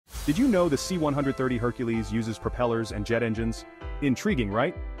Did you know the C-130 Hercules uses propellers and jet engines? Intriguing,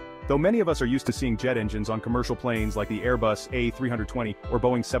 right? Though many of us are used to seeing jet engines on commercial planes like the Airbus A320 or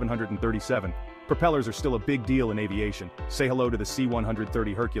Boeing 737, propellers are still a big deal in aviation. Say hello to the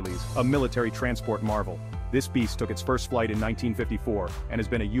C-130 Hercules, a military transport marvel. This beast took its first flight in 1954 and has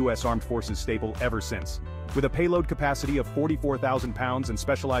been a U.S. Armed Forces staple ever since. With a payload capacity of 44,000 pounds and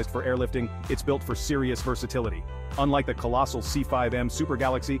specialized for airlifting, it's built for serious versatility. Unlike the colossal C-5M Super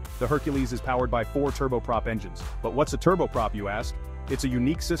Galaxy, the Hercules is powered by 4 turboprop engines. But what's a turboprop, you ask? It's a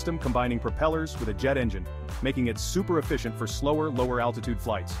unique system combining propellers with a jet engine, making it super efficient for slower, lower-altitude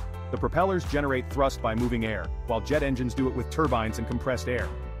flights. The propellers generate thrust by moving air, while jet engines do it with turbines and compressed air.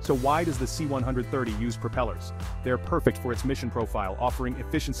 So why does the C-130 use propellers? They're perfect for its mission profile, offering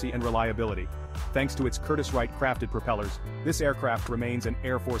efficiency and reliability. Thanks to its Curtiss-Wright crafted propellers, this aircraft remains an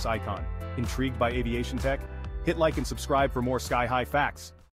Air Force icon. Intrigued by aviation tech? Hit like and subscribe for more sky-high facts.